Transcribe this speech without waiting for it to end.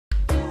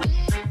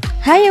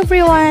Hi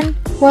everyone!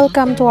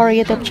 Welcome to our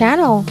YouTube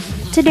channel.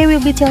 Today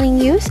we'll be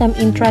telling you some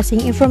interesting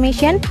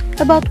information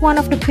about one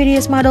of the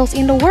prettiest models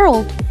in the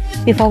world.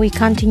 Before we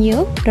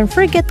continue, don't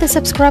forget to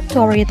subscribe to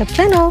our YouTube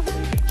channel.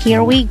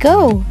 Here we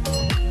go!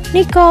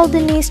 Nicole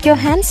Denise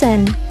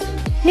Johansson.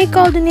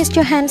 Nicole Denise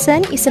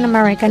Johansson is an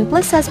American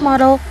plus-size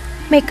model,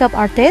 makeup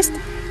artist,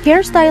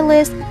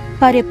 hairstylist,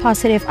 body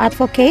positive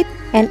advocate,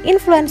 and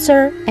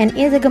influencer and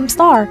Instagram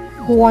star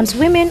who wants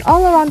women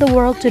all around the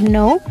world to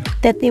know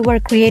that they were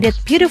created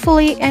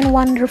beautifully and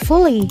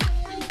wonderfully.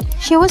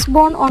 She was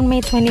born on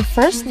May 21,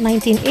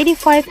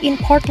 1985 in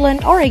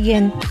Portland,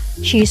 Oregon.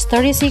 She is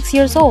 36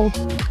 years old.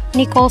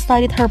 Nicole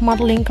started her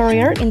modeling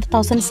career in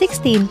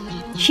 2016.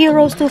 She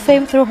rose to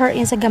fame through her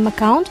Instagram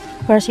account,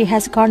 where she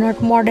has garnered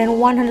more than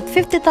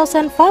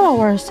 150,000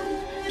 followers.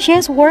 She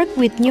has worked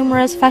with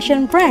numerous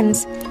fashion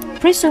brands.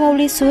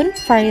 Presumably soon,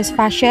 various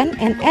fashion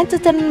and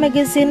entertainment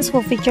magazines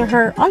will feature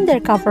her on their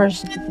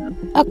covers.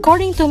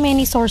 According to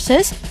many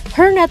sources,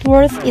 her net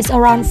worth is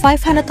around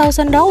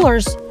 $500,000.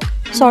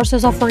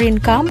 Sources of her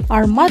income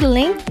are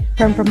modeling,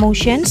 brand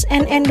promotions,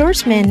 and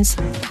endorsements.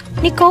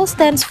 Nicole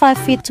stands 5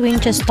 feet 2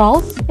 inches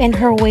tall and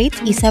her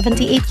weight is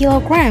 78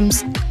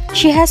 kilograms.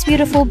 She has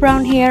beautiful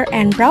brown hair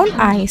and brown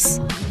eyes.